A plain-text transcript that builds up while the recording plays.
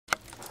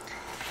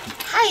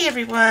Hi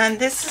everyone,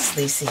 this is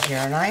Lisa here,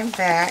 and I'm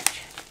back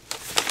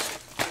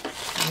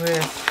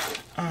with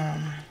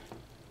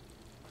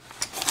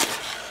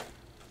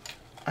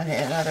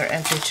another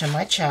entry to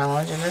my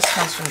challenge, and this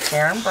comes from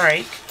Karen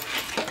Brake.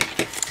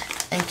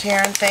 And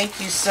Karen,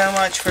 thank you so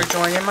much for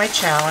joining my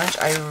challenge.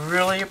 I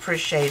really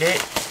appreciate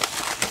it.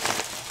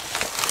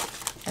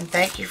 And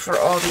thank you for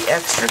all the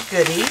extra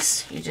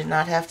goodies. You did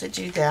not have to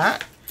do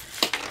that,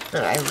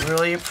 but I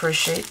really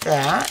appreciate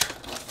that.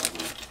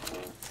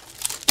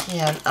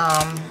 And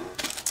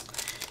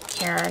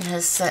Karen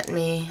has sent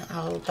me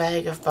a little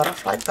bag of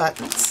butterfly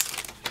buttons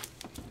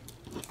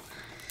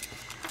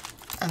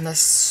and this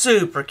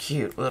super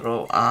cute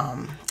little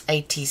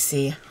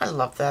ATC. I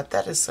love that.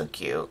 That is so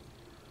cute.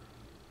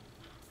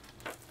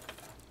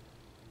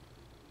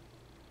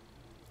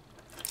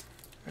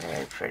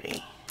 Very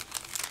pretty.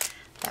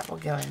 That will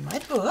go in my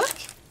book.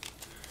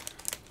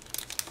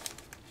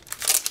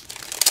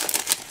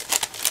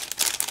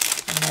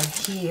 And then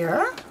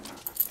here,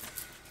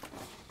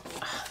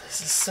 oh,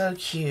 this is so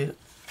cute.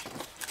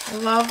 I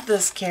love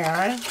this,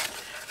 Karen.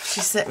 She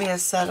sent me a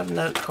set of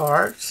note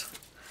cards.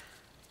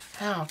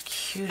 How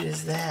cute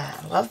is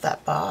that? I love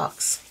that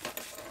box.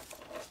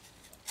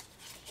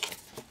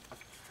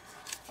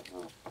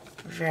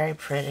 Very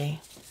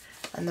pretty.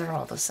 And they're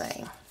all the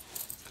same.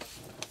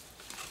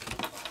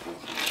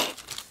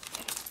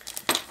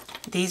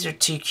 These are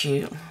too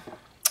cute.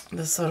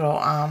 This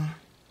little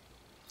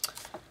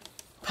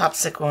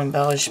popsicle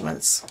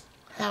embellishments.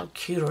 How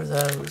cute are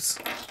those?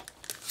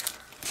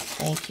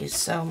 Thank you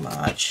so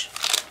much.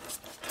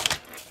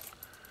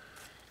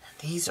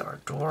 These are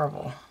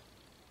adorable.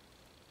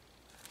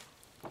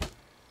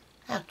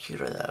 How cute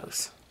are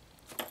those?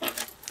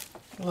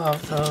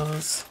 Love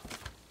those.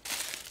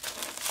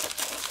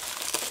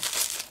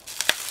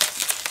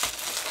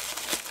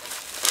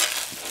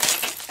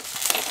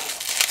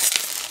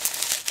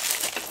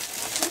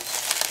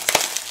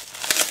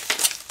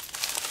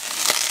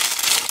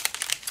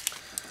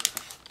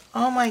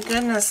 Oh my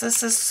goodness,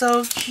 this is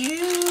so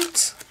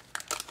cute.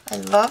 I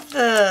love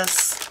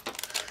this.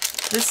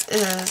 This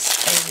is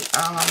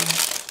a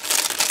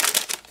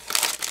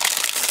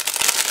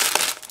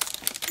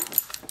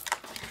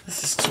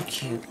this is too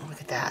cute. Look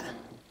at that.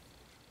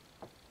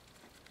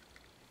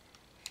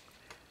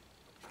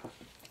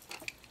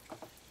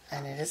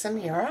 And it is a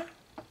mirror.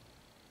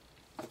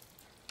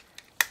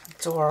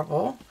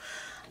 Adorable.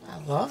 I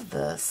love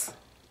this.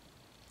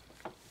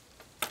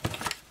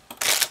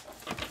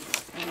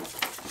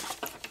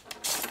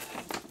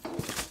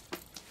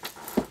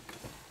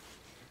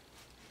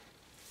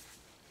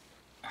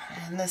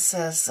 And this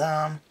says,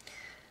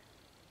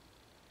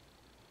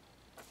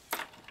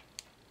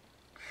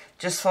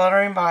 just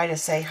fluttering by to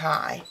say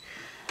hi.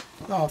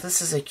 Oh,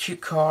 this is a cute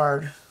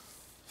card.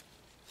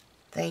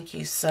 Thank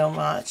you so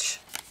much.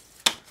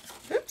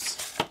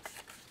 Oops.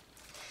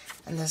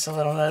 And there's a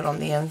little note on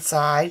the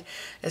inside.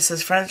 It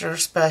says, friends are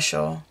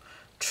special,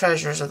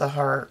 treasures of the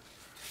heart.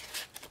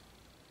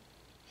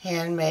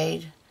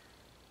 Handmade.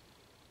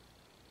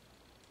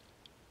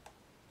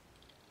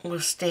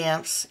 With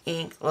stamps,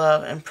 ink,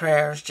 love, and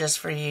prayers just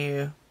for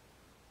you.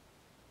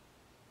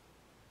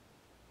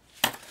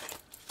 And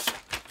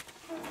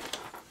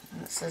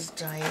it says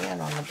Diane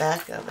on the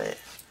back of it.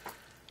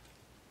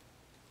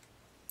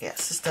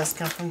 Yes, this does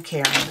come from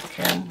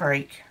Karen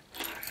Brake.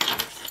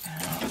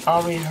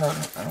 I'll read her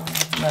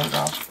note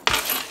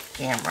off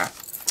camera.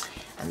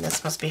 And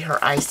this must be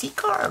her icy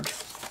card.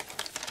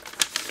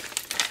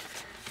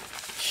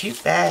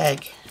 Cute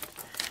bag.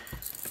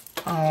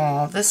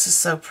 Oh, this is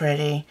so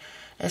pretty.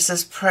 It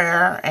says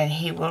prayer and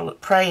he will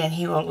pray and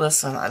he will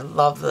listen. I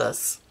love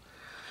this.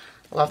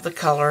 Love the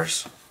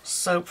colors.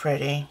 So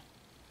pretty.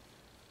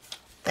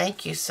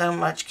 Thank you so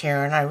much,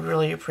 Karen. I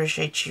really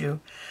appreciate you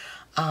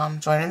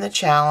joining the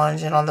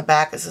challenge. And on the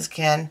back it says,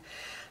 can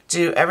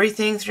do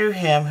everything through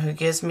him who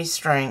gives me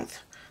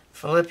strength.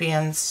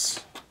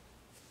 Philippians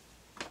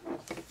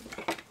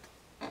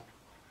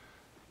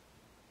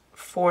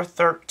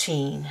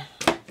 4:13.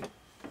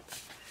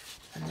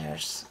 And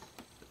there's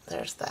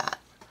that.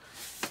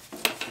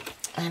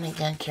 And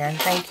again, Karen,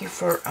 thank you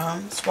for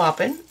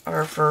swapping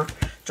or for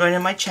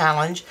joining my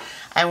challenge.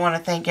 I want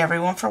to thank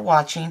everyone for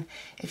watching.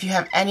 If you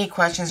have any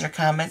questions or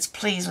comments,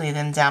 please leave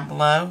them down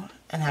below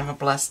and have a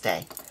blessed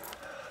day.